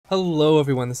Hello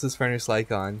everyone, this is Furnace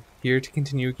Lycon, here to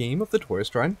continue a game of the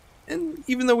tourist run, and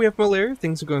even though we have malaria,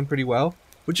 things are going pretty well,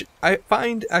 which I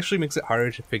find actually makes it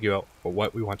harder to figure out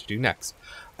what we want to do next.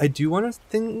 I want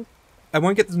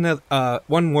to get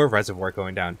one more reservoir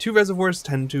going down. 2 reservoirs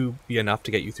tend to be enough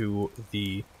to get you through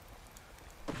the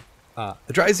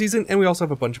dry season, and we also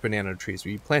have a bunch of banana trees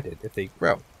we planted if they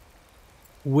grow.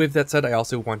 With that said, I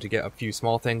also want to get a few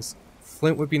small things.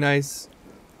 Flint would be nice.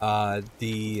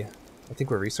 I think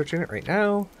we're researching it right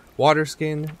now. Water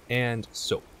skin and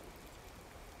soap.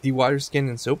 The water skin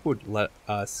and soap would let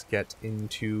us get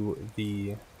into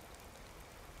the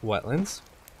wetlands.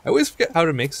 I always forget how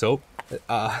to make soap.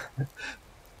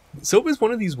 Soap is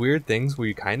one of these weird things where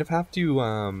you kind of have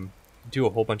to do a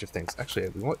whole bunch of things. Actually,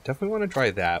 we definitely want to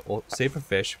try that. We'll save for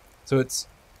fish. So it's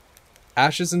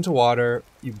ashes into water.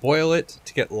 You boil it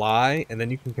to get lye, and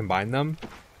then you can combine them.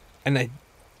 And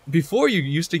before you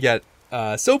used to get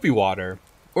soapy water,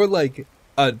 or like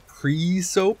a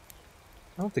pre-soap.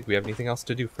 I don't think we have anything else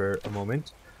to do for a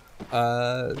moment.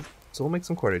 So we'll make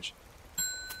some cordage.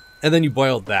 And then you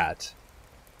boil that.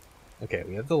 Okay,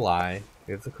 we have the lye,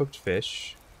 we have the cooked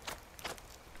fish.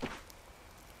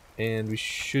 And we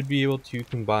should be able to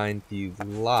combine the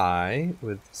lye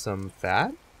with some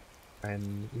fat.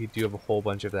 And we do have a whole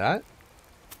bunch of that.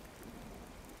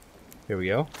 Here we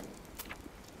go.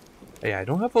 Yeah, I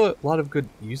don't have a lot of good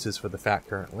uses for the fat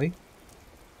currently.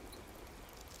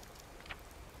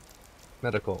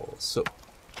 Medical soap.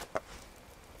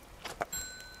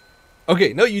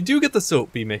 Okay, no, you do get the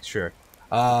soapy mixture.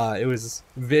 It was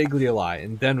vaguely a lie,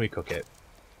 and then we cook it.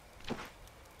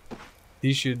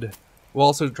 We'll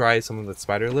also dry some of the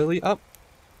spider lily up.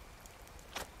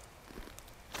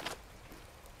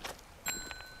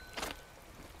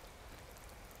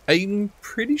 I'm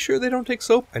pretty sure they don't take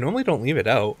soap. I normally don't leave it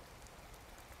out.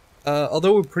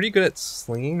 Although we're pretty good at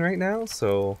slinging right now,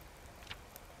 so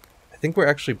I think we're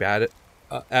actually bad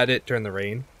at it during the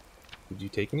rain. Did you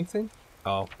take anything?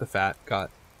 Oh, the fat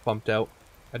got bumped out.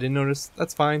 I didn't notice.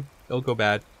 That's fine. It'll go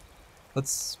bad.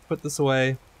 Let's put this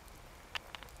away.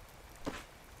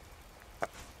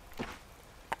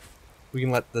 We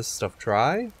can let this stuff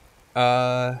dry.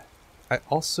 I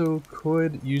also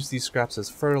could use these scraps as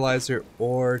fertilizer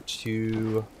or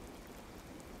to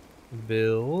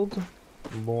build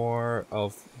more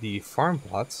of the farm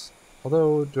plots.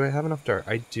 Although, do I have enough dirt?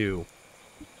 I do.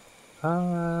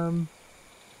 I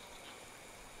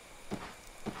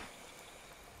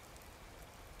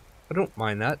don't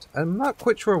mind that. I'm not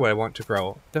quite sure what I want to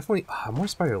grow. Definitely more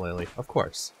spider lily, of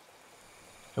course.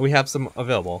 And we have some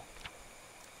available.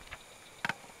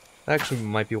 That actually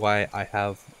might be why I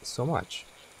have so much.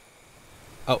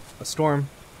 Oh, a storm.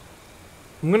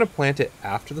 I'm gonna plant it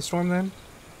after the storm then.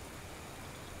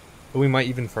 But we might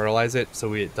even fertilize it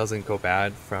so it doesn't go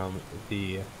bad from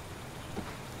the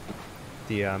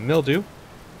mildew.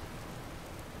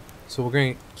 So we're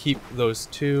going to keep those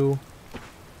 2.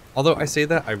 Although I say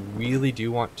that, I really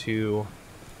do want to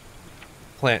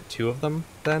plant 2 of them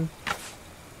then.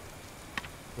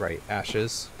 Right,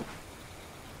 ashes.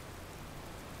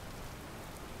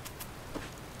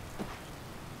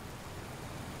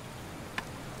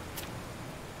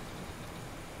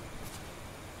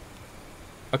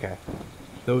 Okay,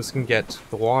 those can get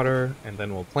the water, and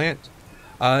then we'll plant.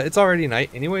 It's already night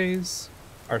anyways.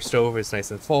 Our stove is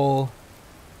nice and full.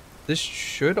 This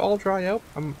should all dry out,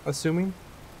 I'm assuming.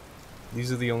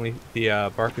 These are the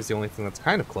bark is the only thing that's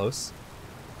kind of close.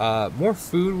 More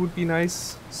food would be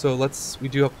nice, so we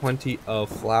do have plenty of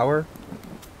flour.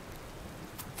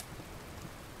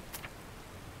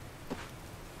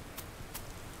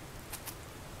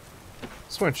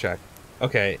 Just want to check.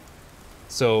 Okay.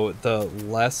 So the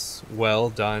less well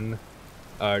done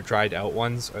dried out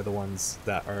ones are the ones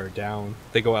that are down.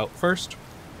 They go out first.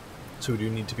 So we do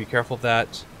need to be careful of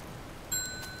that.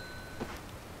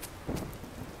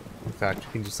 In fact,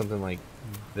 we can do something like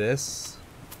this.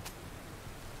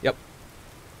 Yep.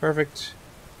 Perfect.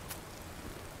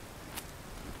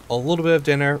 A little bit of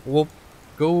dinner. We'll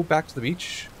go back to the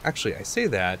beach. Actually, I say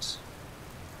that.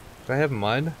 Do I have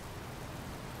mud?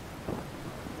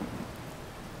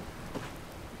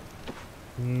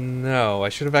 No, I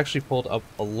should have actually pulled up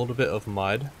a little bit of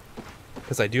mud,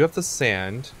 because I do have the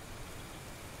sand.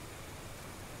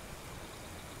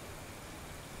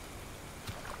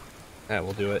 That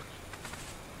will do it.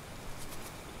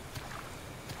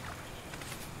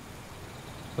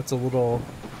 What's a little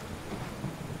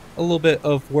bit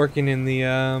of working in the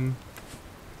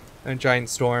a giant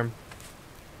storm.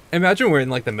 Imagine we're in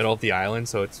like the middle of the island,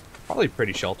 so it's probably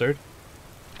pretty sheltered.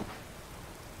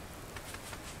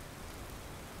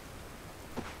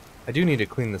 I do need to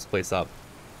clean this place up.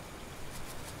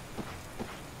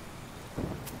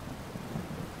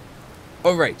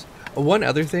 Oh, right. One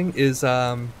other thing is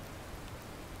you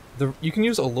can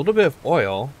use a little bit of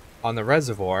oil on the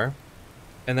reservoir,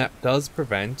 and that does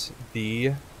prevent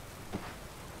the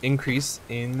increase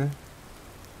in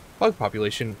bug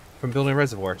population from building a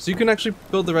reservoir. So you can actually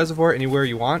build the reservoir anywhere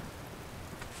you want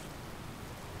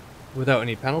without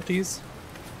any penalties.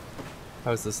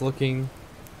 How's this looking?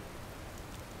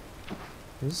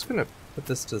 I'm just gonna put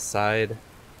this to the side.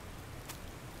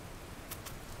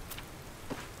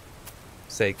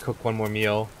 Say cook one more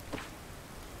meal.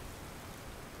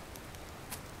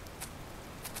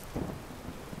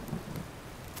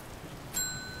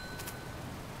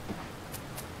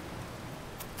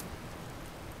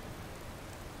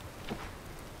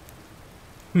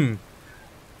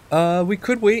 We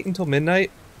could wait until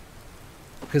midnight.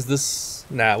 Because this...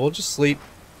 Nah, we'll just sleep.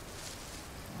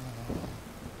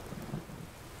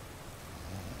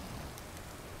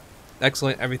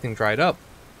 Excellent, everything dried up.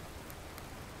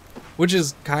 Which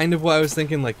is kind of what I was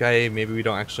thinking, like, hey, maybe we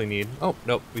don't actually need... Oh,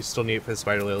 nope, we still need it for the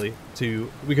spider lily.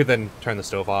 We could then turn the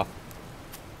stove off.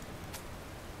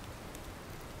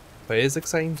 But it is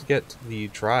exciting to get the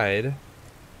dried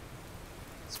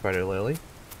spider lily.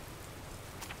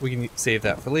 We can save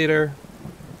that for later.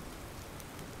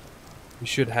 We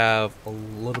should have a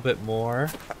little bit more.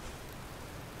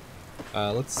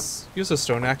 Let's use a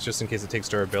stone axe just in case it takes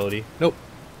durability. Nope.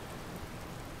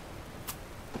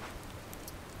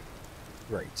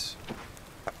 Right.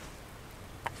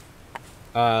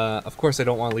 Of course I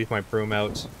don't want to leave my broom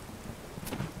out.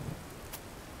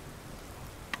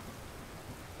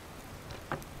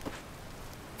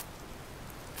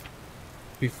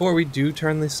 Before we do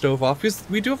turn the stove off, because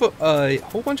we do have a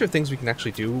whole bunch of things we can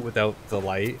actually do without the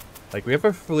light. Like, we have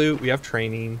our flute, we have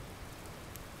training.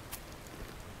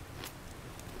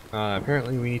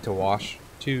 Apparently we need to wash,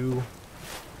 too.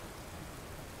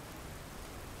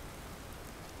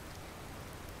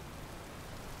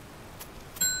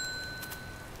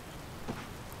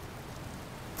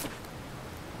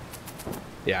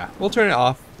 Yeah, we'll turn it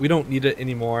off. We don't need it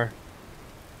anymore.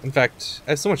 In fact,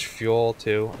 I have so much fuel,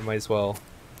 too. I might as well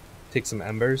take some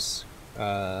embers.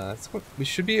 We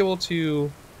should be able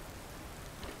to...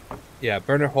 Yeah,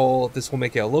 burn a hole. This will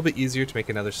make it a little bit easier to make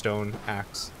another stone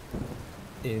axe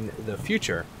in the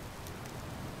future.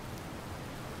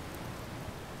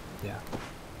 Yeah.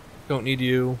 Don't need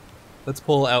you. Let's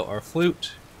pull out our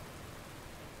flute.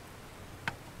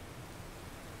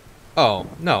 Oh,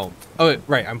 no. Oh,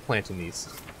 right, I'm planting these.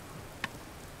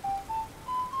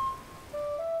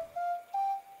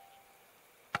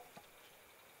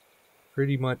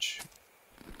 Pretty much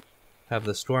have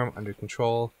the storm under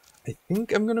control. I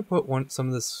think I'm gonna put some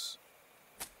of this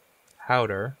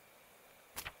powder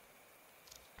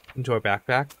into our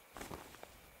backpack.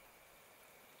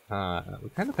 We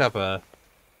kind of have a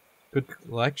good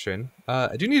collection.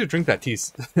 I do need to drink that tea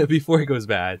before it goes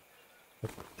bad.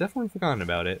 I've definitely forgotten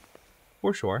about it,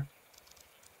 for sure.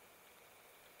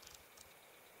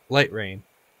 Light rain.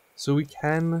 So we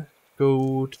can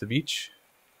go to the beach,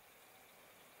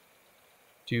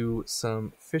 do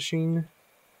some fishing.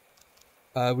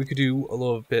 We could do a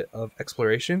little bit of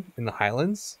exploration in the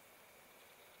highlands.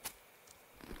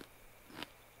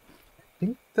 I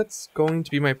think that's going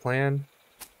to be my plan.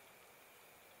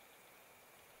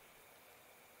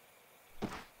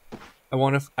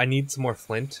 I need some more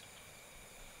flint.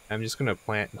 I'm just gonna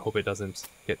plant and hope it doesn't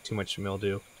get too much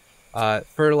mildew.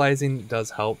 Fertilizing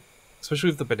does help, especially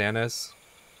with the bananas,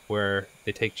 where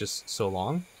they take just so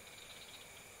long.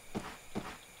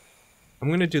 I'm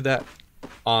gonna do that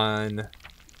on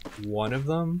one of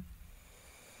them.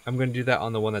 I'm gonna do that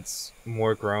on the one that's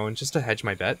more grown, just to hedge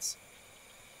my bets.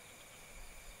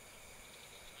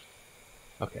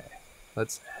 Okay,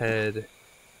 let's head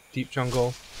deep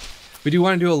jungle. We do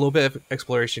want to do a little bit of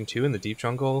exploration too in the deep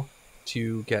jungle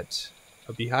to get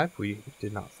a beehive. We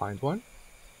did not find one.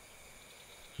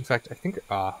 In fact, I think,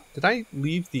 did I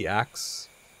leave the axe?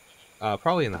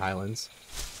 Probably in the highlands.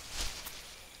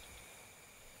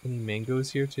 Any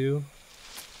mangoes here too?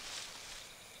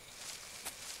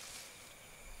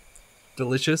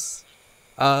 Delicious.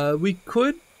 We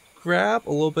could grab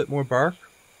a little bit more bark.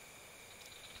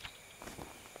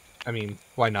 I mean,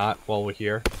 why not while we're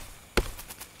here?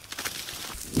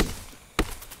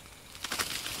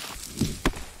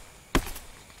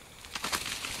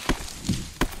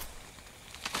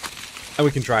 And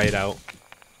we can dry it out.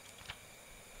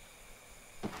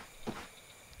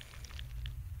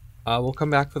 We'll come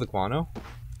back for the guano.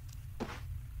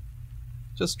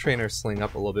 Just train our sling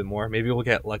up a little bit more. Maybe we'll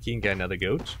get lucky and get another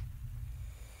goat.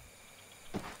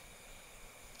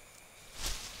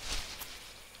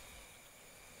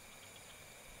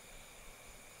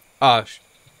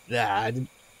 Ah, I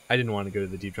didn't want to go to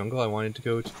the deep jungle. I wanted to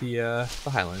go to the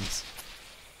highlands.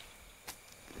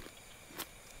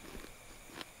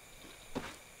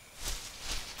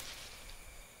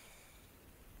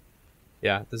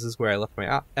 Yeah, this is where I left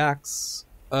my axe.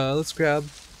 Let's grab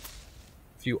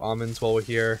a few almonds while we're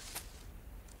here.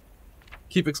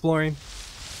 Keep exploring.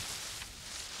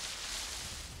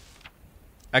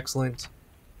 Excellent.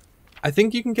 I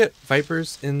think you can get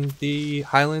vipers in the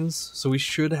highlands, so we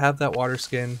should have that water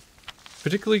skin.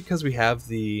 Particularly because we have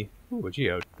the... Ooh, a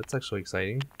geode. That's actually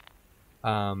exciting.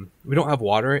 We don't have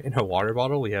water in a water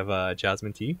bottle. We have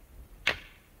jasmine tea.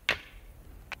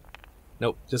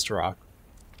 Nope, just a rock.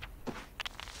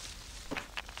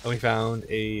 And we found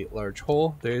a large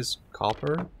hole. There's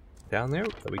copper down there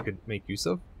that we could make use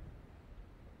of.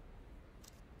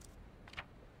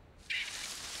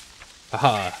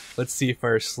 Aha, let's see if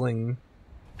our sling...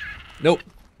 Nope,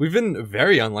 we've been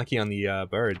very unlucky on the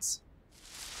birds.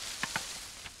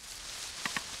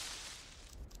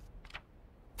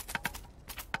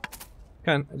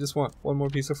 I just want one more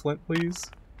piece of flint, please.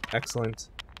 Excellent.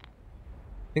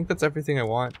 I think that's everything I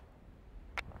want.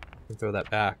 I can throw that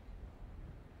back.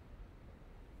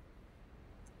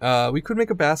 We could make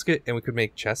a basket and we could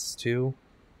make chests too.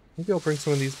 Maybe I'll bring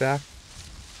some of these back.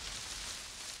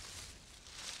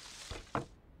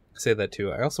 Say that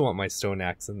too. I also want my stone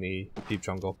axe in the deep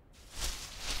jungle.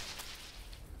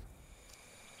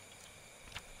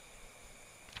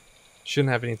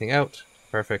 Shouldn't have anything out.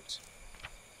 Perfect.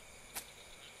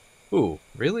 Ooh,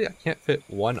 really? I can't fit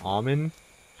one almond?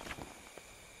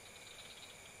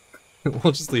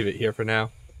 We'll just leave it here for now.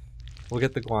 We'll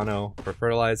get the guano for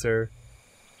fertilizer.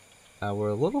 We're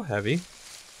a little heavy.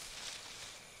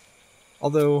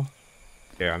 Although,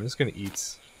 here, I'm just gonna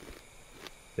eat.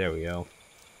 There we go.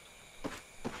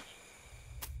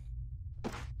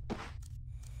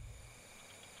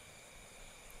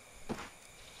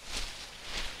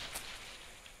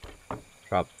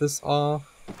 Drop this off.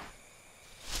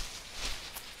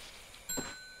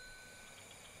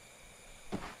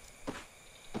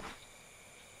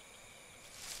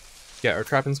 Get our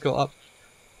trapping skill up.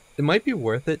 It might be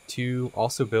worth it to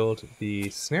also build the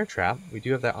snare trap. We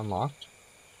do have that unlocked.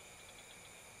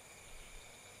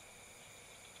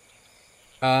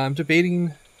 I'm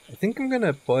debating, I think I'm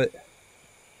gonna put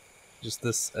just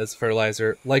this as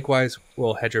fertilizer. Likewise,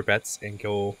 we'll hedge our bets and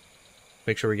go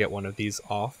make sure we get one of these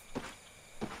off.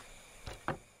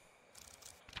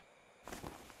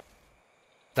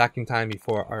 Stacking time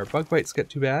before our bug bites get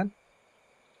too bad.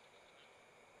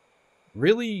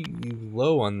 Really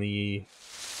low on the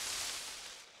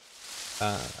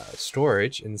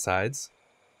storage insides.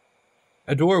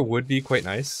 A door would be quite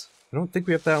nice. I don't think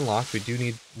we have that unlocked. We do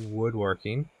need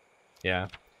woodworking. Yeah,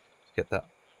 get that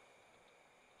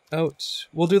out.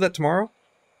 We'll do that tomorrow.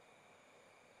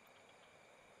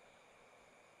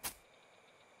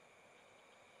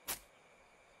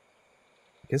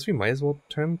 I guess we might as well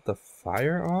turn the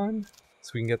fire on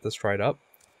so we can get this dried up.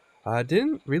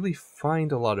 Didn't really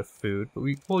find a lot of food, but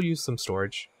we'll use some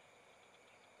storage.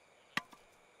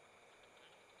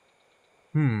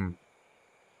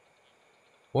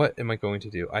 What am I going to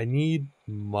do? I need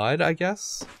mud, I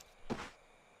guess?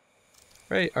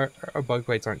 Right, our bug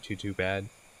bites aren't too bad.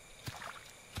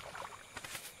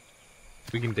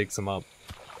 We can dig some up.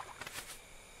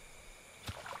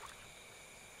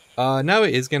 Now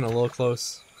it is getting a little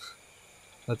close.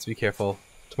 Let's be careful.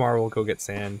 Tomorrow we'll go get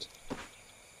sand.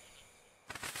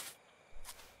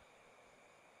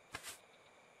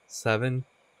 7.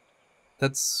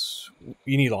 That's...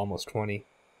 You need almost 20.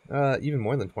 Even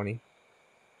more than 20.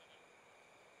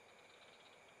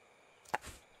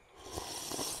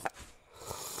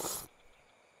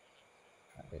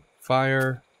 Right,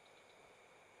 fire.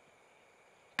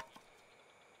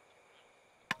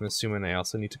 I'm assuming I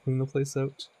also need to clean the place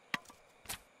out.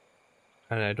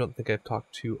 And I don't think I've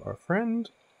talked to our friend.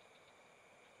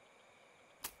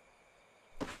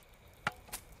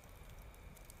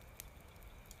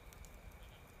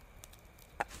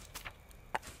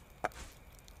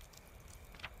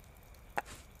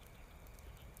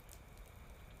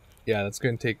 Yeah, that's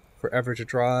going to take forever to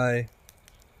dry.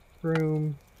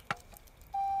 Room.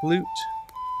 Flute.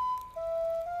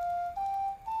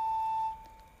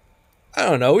 I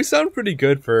don't know, we sound pretty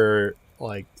good for,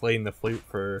 like, playing the flute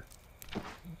for,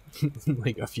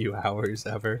 like, a few hours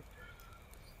ever.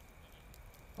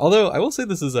 Although, I will say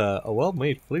this is a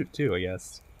well-made flute, too, I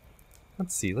guess.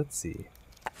 Let's see.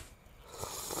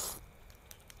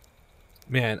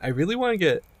 Man, I really want to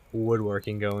get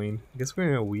woodworking going. I guess we're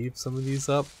going to weave some of these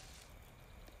up.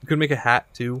 We could make a hat,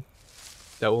 too.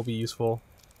 That will be useful.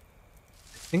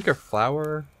 I think our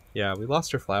flour Yeah, we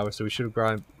lost our flower, so we should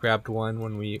have grabbed one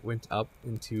when we went up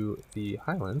into the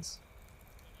highlands.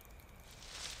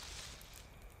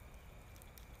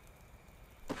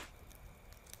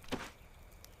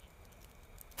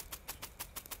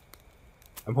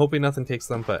 I'm hoping nothing takes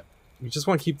them, but we just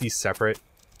want to keep these separate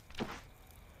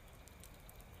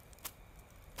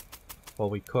while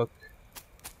we cook.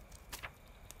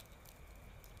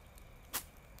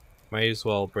 Might as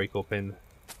well break open.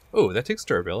 Oh, that takes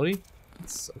durability.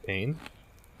 That's a pain.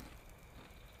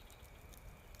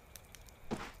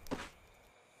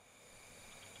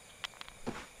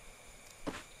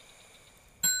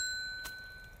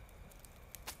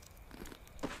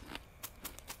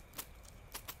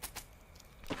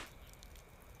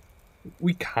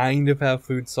 We kind of have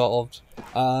food solved.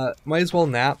 Might as well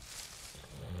nap.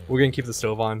 We're gonna keep the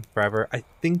stove on forever. I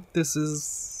think this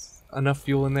is enough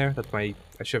fuel in there. I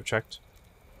should have checked.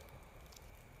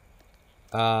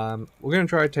 We're gonna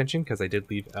draw attention because I did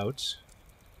leave out.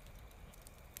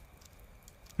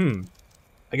 I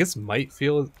guess might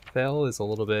fail is a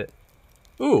little bit.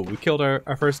 Ooh, we killed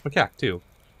our first macaque too.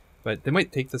 But they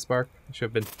might take this bark. I should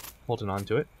have been holding on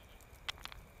to it.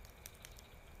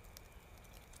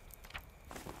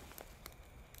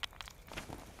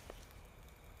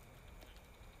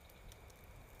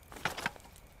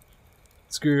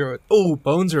 Screw your... Oh,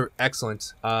 bones are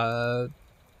excellent.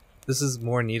 This is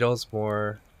more needles,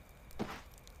 more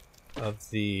of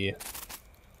the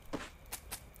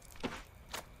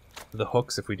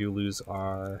hooks if we do lose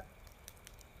our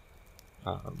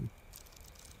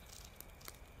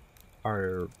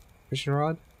fishing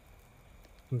rod.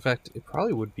 In fact, it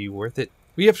probably would be worth it.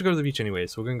 We have to go to the beach anyway,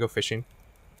 so we're gonna go fishing.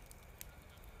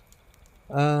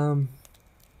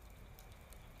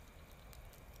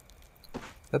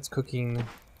 That's cooking.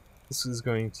 This is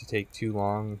going to take too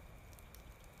long.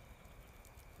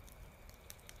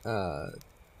 What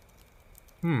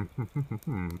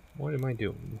am I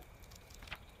doing?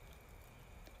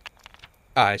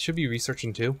 I should be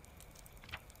researching too.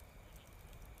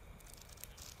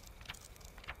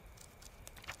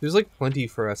 There's like plenty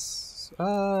for us.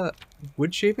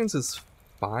 Wood shavings is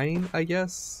fine, I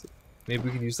guess. Maybe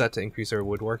we could use that to increase our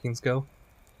woodworking skill.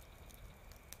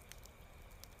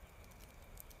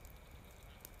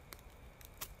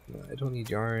 I don't need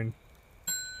yarn.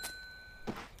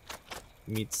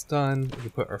 Meat's done. We can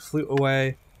put our flute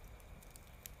away.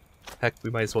 Heck, we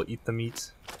might as well eat the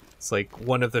meat. It's like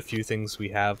one of the few things we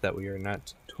have that we are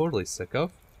not totally sick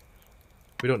of.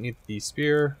 We don't need the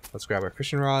spear. Let's grab our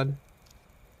fishing rod.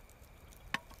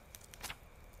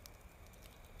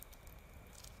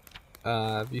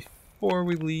 Before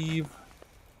we leave...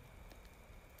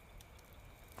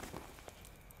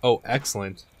 Oh,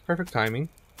 excellent. Perfect timing.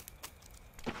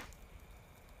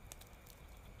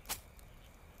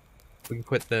 We can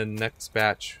put the next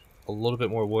batch a little bit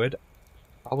more wood.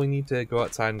 Probably need to go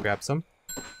outside and grab some.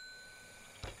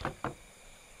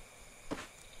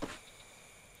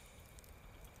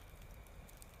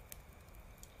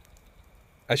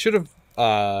 I should have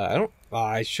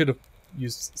I should have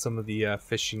used some of the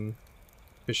fish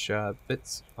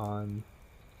bits on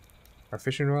our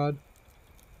fishing rod.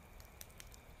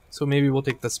 So maybe we'll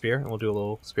take the spear and we'll do a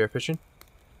little spear fishing.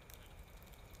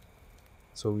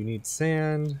 So we need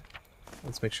sand.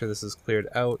 Let's make sure this is cleared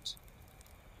out.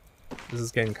 This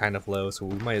is getting kind of low, so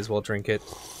we might as well drink it.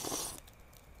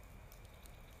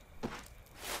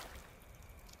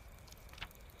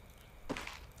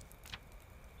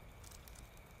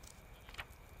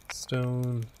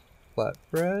 Stone, flat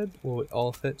bread. Will it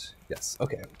all fit? Yes.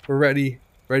 Okay, we're ready.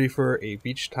 Ready for a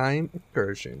beach time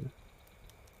excursion.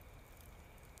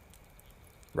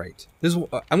 Right. This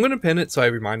I'm gonna pin it so I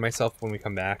remind myself when we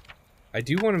come back. I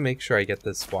do want to make sure I get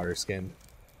this water skinned.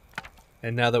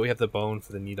 And now that we have the bone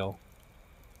for the needle,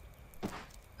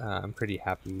 I'm pretty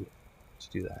happy to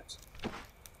do that.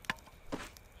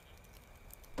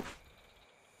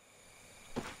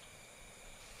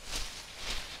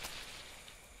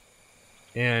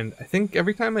 And I think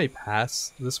every time I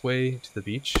pass this way to the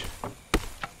beach,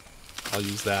 I'll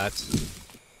use that.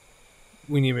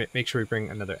 We need to make sure we bring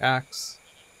another axe.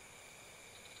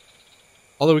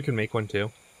 Although we can make one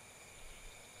too.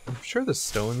 I'm sure the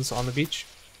stone's on the beach.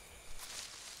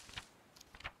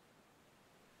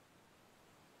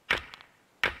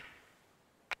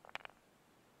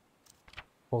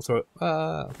 We'll throw it.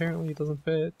 Apparently it doesn't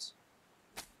fit.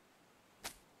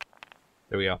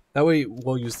 There we go. That way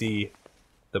we'll use the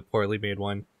poorly made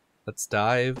one. Let's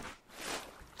dive.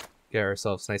 Get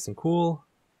ourselves nice and cool.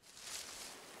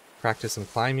 Practice some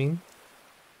climbing.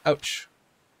 Ouch.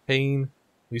 Pain.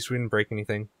 At least we didn't break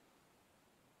anything.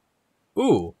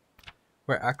 Ooh.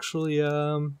 We're actually,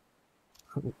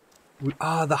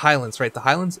 The Highlands, right? The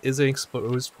Highlands is an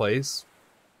exposed place.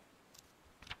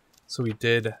 So we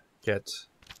did get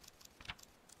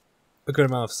a good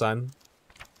amount of sun.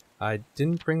 I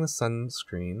didn't bring the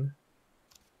sunscreen.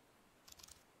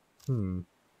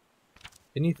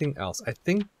 Anything else? I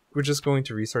think we're just going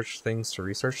to research things to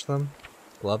research them.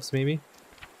 Gloves, maybe?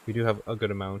 We do have a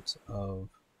good amount of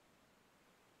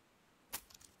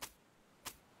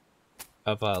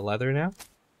leather now.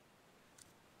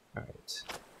 Alright.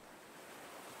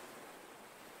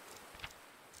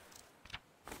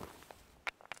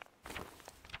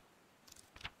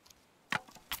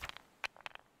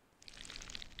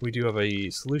 We do have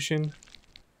a solution.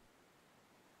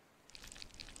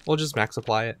 We'll just max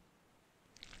apply it.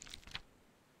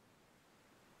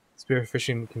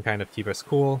 Spearfishing can kind of keep us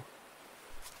cool.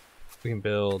 We can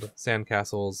build sand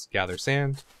castles, gather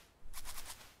sand.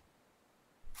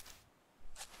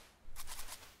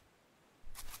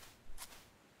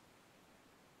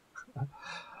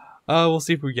 We'll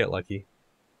see if we get lucky.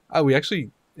 Oh,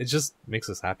 it just makes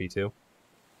us happy too.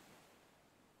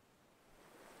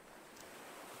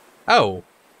 Oh,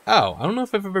 I don't know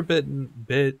if I've ever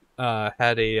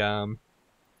had a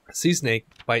sea snake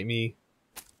bite me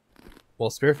while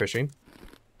spearfishing.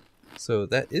 So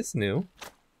that is new.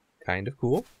 Kind of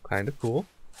cool.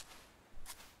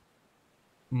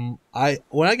 When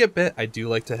I get bit, I do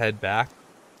like to head back.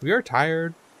 We are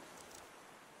tired.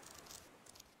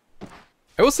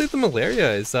 I will say the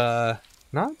malaria is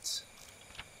not.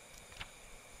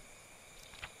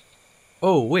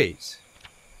 Oh wait.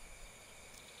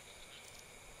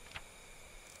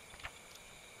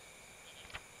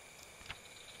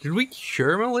 Did we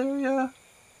cure malaria?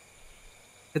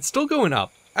 It's still going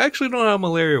up. I actually don't know how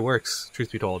malaria works,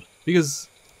 truth be told. Because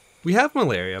we have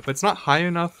malaria, but it's not high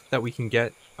enough that we can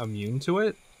get immune to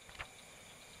it.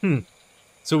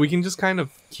 So we can just kind of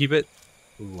keep it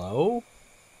low?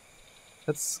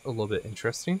 That's a little bit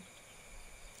interesting.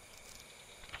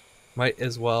 Might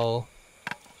as well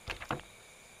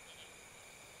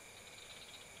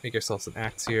make ourselves an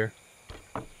axe here.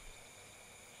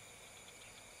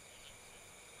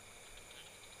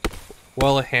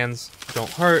 Well, the hands don't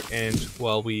hurt, and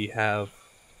well, we have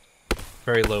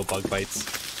very low bug bites.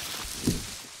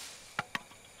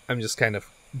 I'm just kind of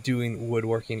doing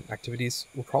woodworking activities.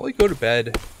 We'll probably go to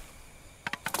bed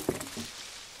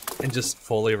and just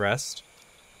fully rest.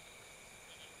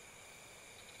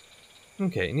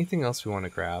 Okay, anything else we want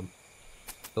to grab?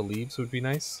 The leaves would be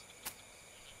nice.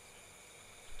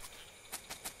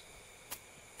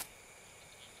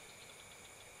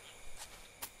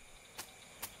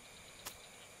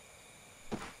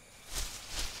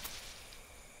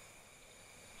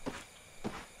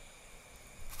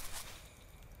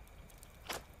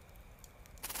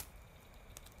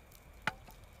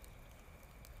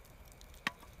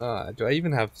 Do I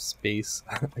even have space?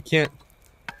 I can't.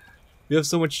 We have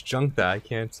so much junk that I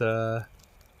can't. I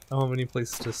don't have any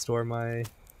place to store my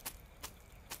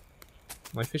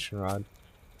fishing rod.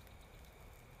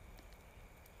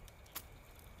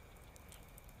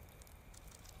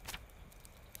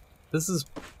 This is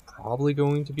probably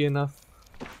going to be enough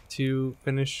to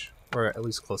finish, or at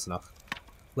least close enough.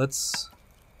 Let's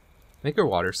make our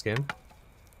water skin.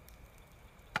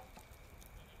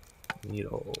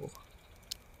 Needle.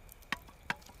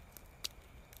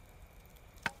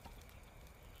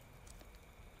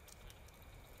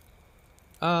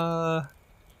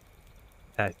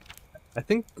 I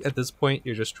think at this point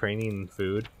you're just training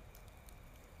food.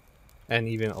 And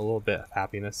even a little bit of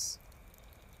happiness.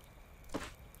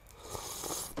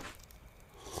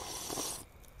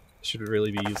 Should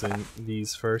really be using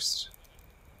these first.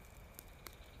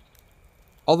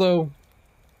 Although,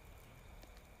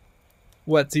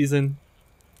 wet season,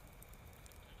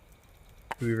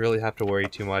 do we really have to worry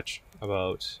too much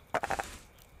about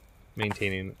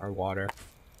maintaining our water?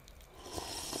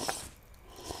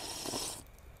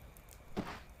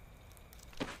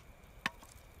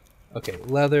 Okay,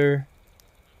 leather.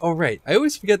 Oh right, I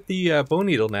always forget the bone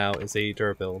needle now is a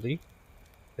durability.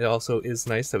 It also is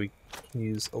nice that we can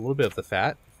use a little bit of the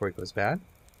fat before it goes bad.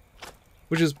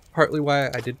 Which is partly why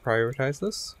I did prioritize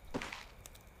this.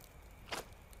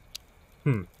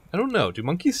 I don't know, do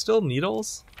monkeys still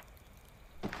needles?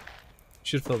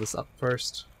 Should fill this up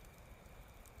first.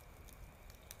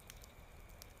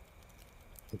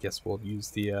 I guess we'll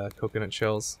use the coconut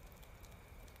shells.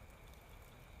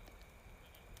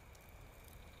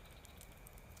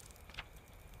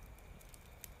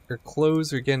 Our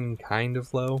clothes are getting kind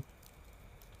of low.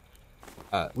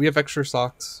 We have extra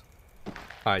socks.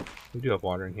 We do have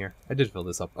water in here. I did fill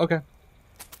this up. Okay.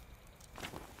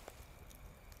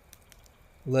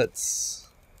 Let's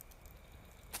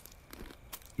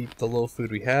eat the little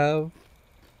food we have.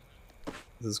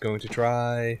 This is going to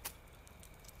dry.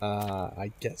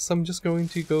 I guess I'm just going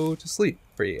to go to sleep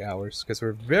for 8 hours because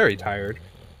we're very tired.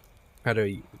 Had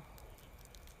a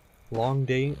long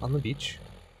day on the beach.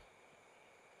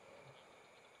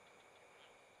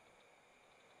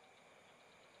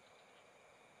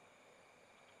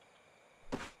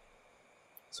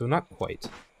 So not quite.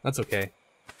 That's okay.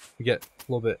 We get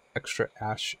a little bit extra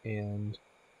ash and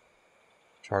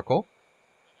charcoal.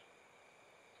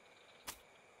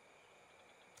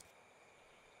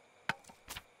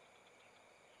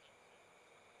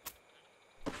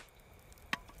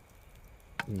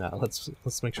 Now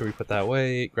let's make sure we put that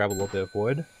away. Grab a little bit of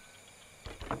wood.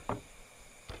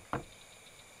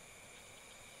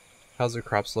 How's our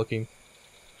crops looking?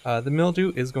 The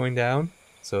mildew is going down,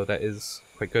 so that is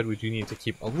quite good. We do need to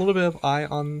keep a little bit of eye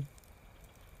on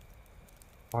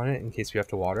it in case we have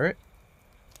to water it.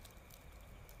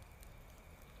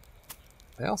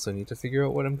 I also need to figure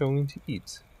out what I'm going to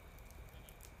eat.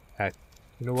 Heck,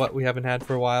 you know what we haven't had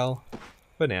for a while?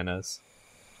 Bananas.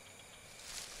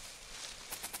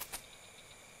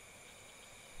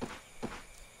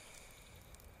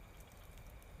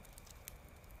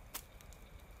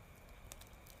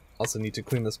 Also need to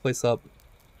clean this place up.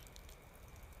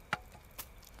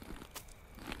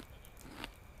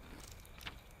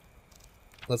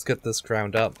 Let's get this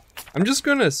ground up. I'm just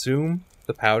going to assume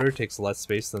the powder takes less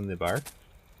space than the bark.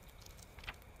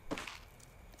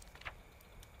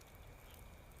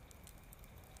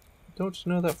 Don't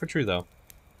know that for true though.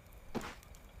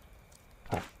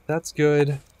 That's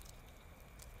good.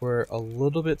 We're a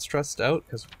little bit stressed out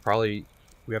because we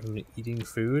haven't been eating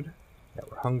food. Yeah,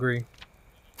 we're hungry.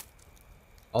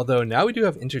 Although now we do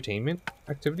have entertainment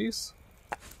activities.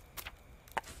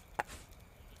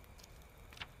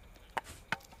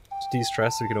 To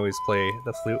de-stress, we can always play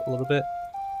the flute a little bit.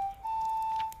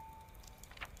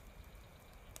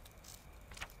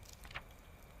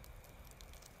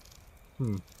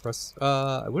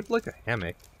 I would like a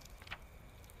hammock.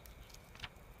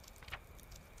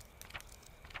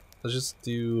 Let's just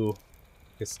do,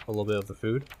 I guess, a little bit of the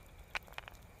food.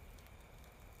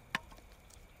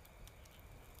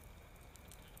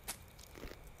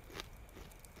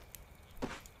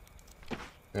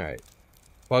 Alright.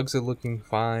 Bugs are looking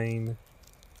fine.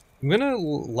 I'm gonna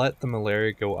let the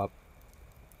malaria go up.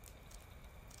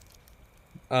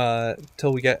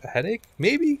 Till we get a headache?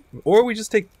 Maybe? Or we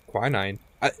just take quinine.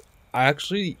 I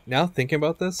actually, now thinking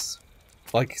about this,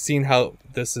 like seeing how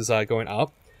this is going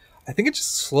up, I think it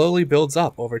just slowly builds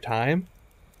up over time.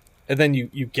 And then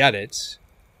you get it.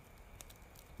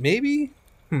 Maybe?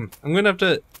 I'm gonna have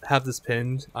to have this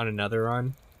pinned on another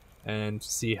run and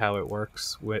see how it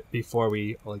works before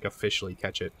we like officially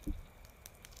catch it.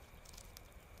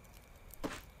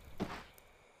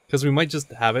 Because we might just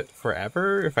have it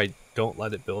forever if I don't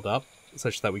let it build up,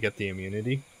 such that we get the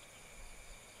immunity.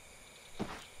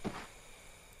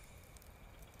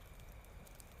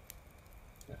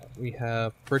 We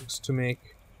have bricks to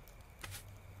make.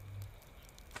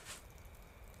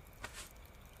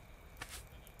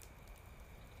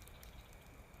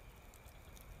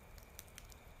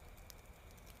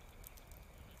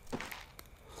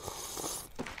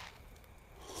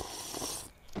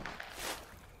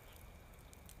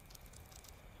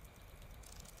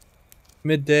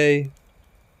 Midday.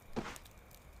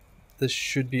 This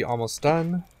should be almost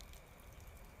done.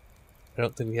 I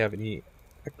don't think we have any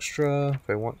extra. If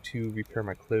I want to repair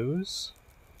my clothes,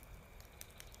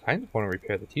 I kind of want to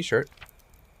repair the t-shirt.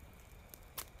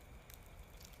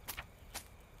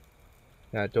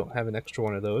 I don't have an extra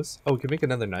one of those. Oh, we can make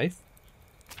another knife.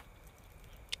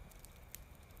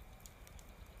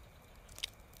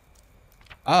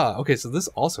 Ah, okay, so this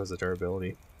also has a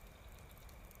durability.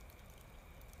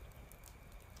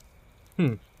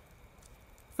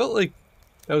 Felt like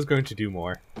that was going to do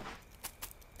more.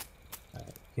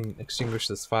 Can extinguish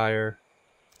this fire.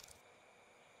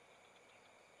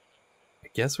 I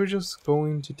guess we're just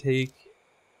going to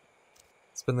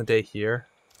spend the day here.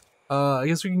 I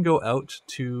guess we can go out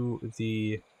to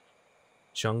the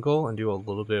jungle and do a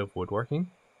little bit of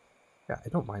woodworking. Yeah, I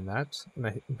don't mind that.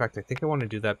 And in fact, I think I want to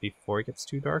do that before it gets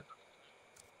too dark.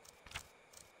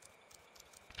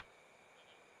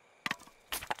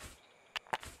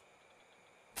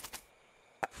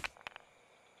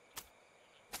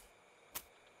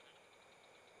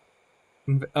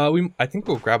 I think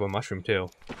we'll grab a mushroom too.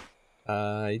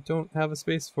 I don't have a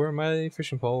space for my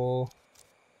fishing pole.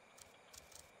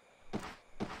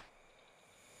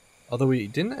 Although we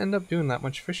didn't end up doing that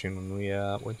much fishing when we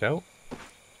went out.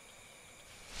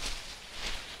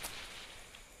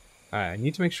 Alright, I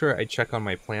need to make sure I check on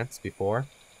my plants before.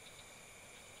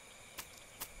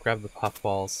 grab the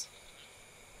puffballs.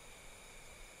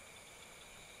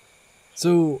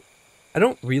 So I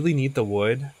don't really need the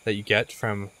wood that you get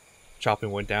from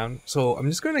chopping wood down. So I'm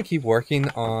just going to keep working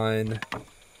on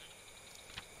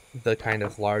the kind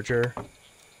of larger.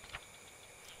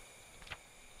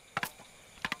 I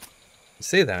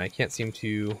say that I can't seem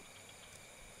to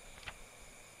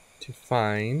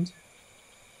find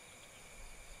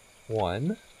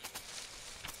one.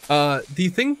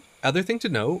 Other thing to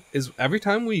note is every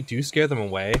time we do scare them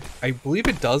away, I believe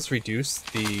it does reduce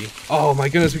the. Oh my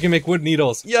goodness, we can make wood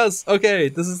needles. Yes, okay,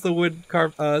 this is the wood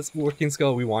working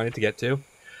skill we wanted to get to.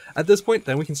 At this point,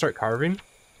 then we can start carving.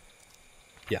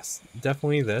 Yes,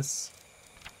 definitely this.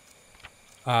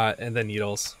 And then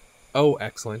needles. Oh,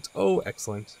 excellent. Oh,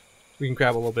 excellent. We can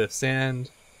grab a little bit of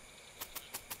sand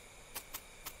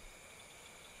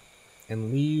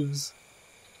and leaves.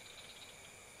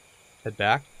 Head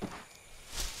back.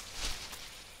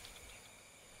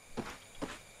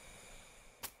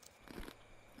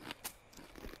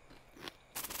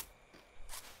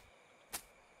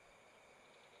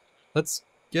 Let's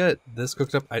get this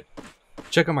cooked up. I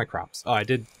check on my crops. Oh, I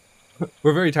did.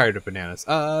 We're very tired of bananas.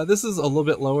 This is a little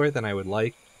bit lower than I would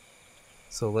like.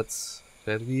 So let's.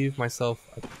 Did I leave myself?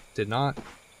 I did not.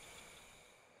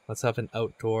 Let's have an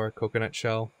outdoor coconut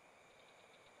shell.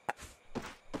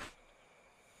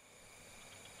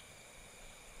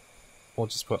 We'll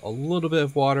just put a little bit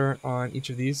of water on each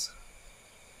of these.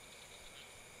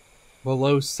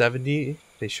 Below 70,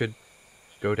 they should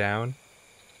go down.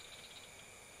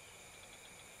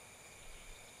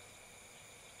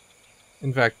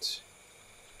 In fact,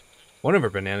 one of our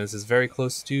bananas is very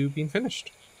close to being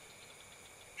finished,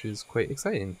 which is quite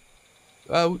exciting.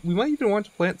 We might even want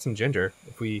to plant some ginger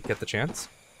if we get the chance.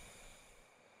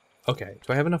 Okay,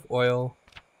 do I have enough oil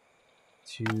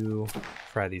to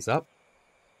fry these up?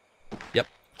 Yep,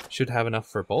 should have enough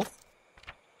for both.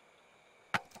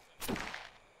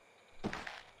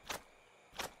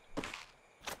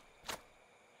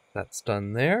 That's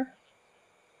done there.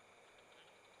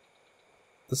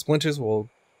 The splinters will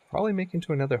probably make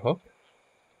into another hook.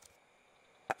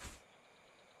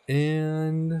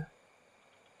 And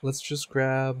let's just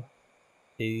grab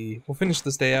a... We'll finish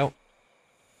this day out.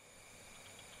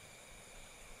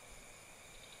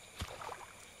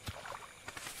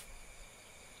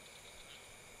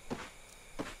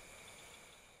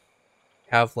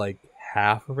 Have like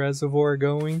half a reservoir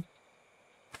going.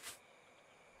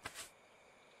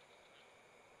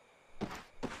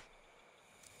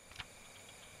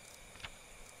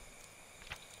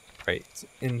 Right,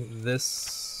 in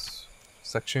this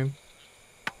section.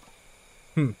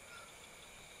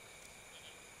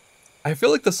 I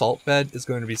feel like the salt bed is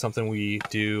going to be something we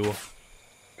do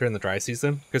during the dry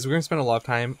season, because we're going to spend a lot of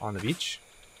time on the beach.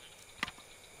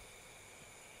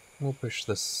 We'll push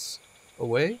this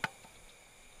away.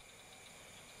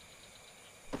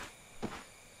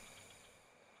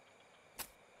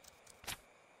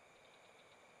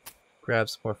 Grab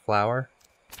some more flour.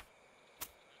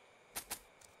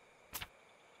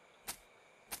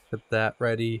 Get that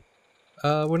ready.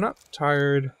 We're not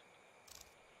tired.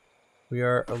 We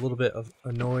are a little bit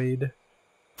annoyed.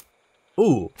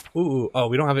 Ooh. Oh,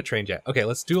 we don't have it trained yet. Okay,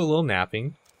 let's do a little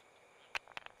napping.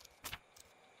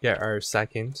 Get our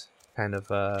second kind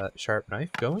of sharp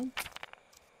knife going.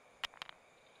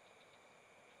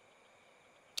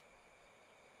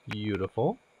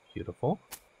 Beautiful. Beautiful.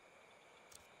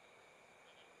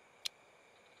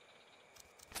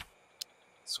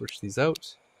 Switch these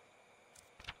out.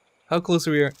 How close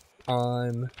are we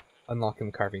on unlocking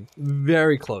the carving?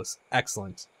 Very close.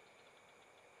 Excellent.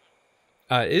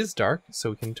 It is dark,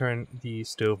 so we can turn the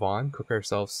stove on, cook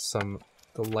ourselves some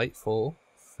delightful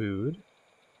food.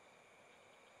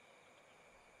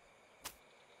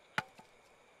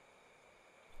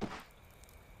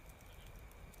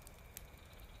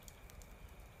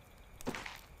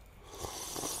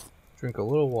 Drink a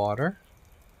little water.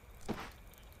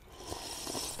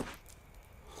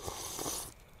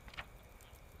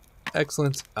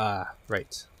 Excellent.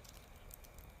 Right.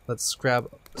 Let's grab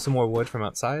some more wood from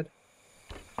outside.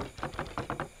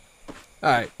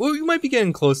 Alright, well, we might be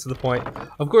getting close to the point.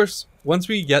 Of course, once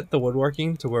we get the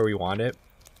woodworking to where we want it,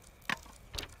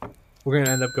 we're going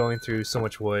to end up going through so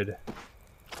much wood.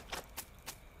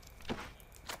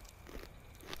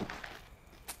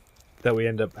 That we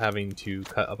end up having to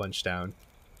cut a bunch down.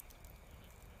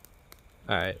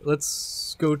 Alright,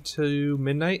 let's go to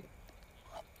midnight.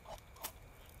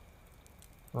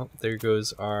 Well, there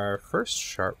goes our first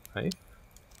sharp knife.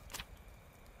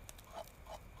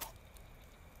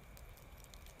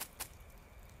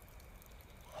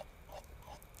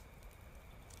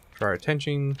 For our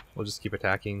attention, we'll just keep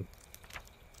attacking.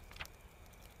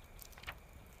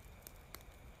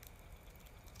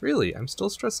 Really? I'm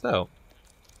still stressed out.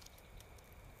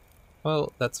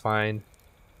 Well, that's fine.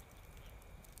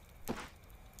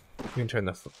 We can turn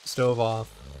the stove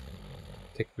off.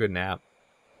 Take a good nap.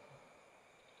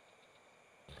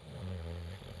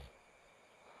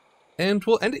 And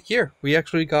we'll end it here. We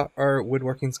actually got our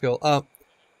woodworking skill up.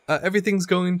 Everything's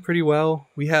going pretty well.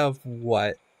 We have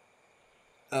what?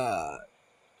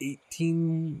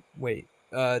 18... Wait.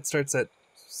 It starts at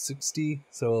 60.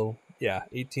 So, yeah,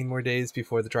 18 more days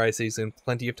before the dry season.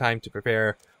 Plenty of time to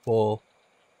prepare. We'll,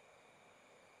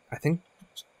 I think,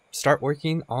 start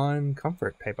working on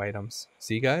comfort type items.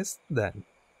 See you guys then.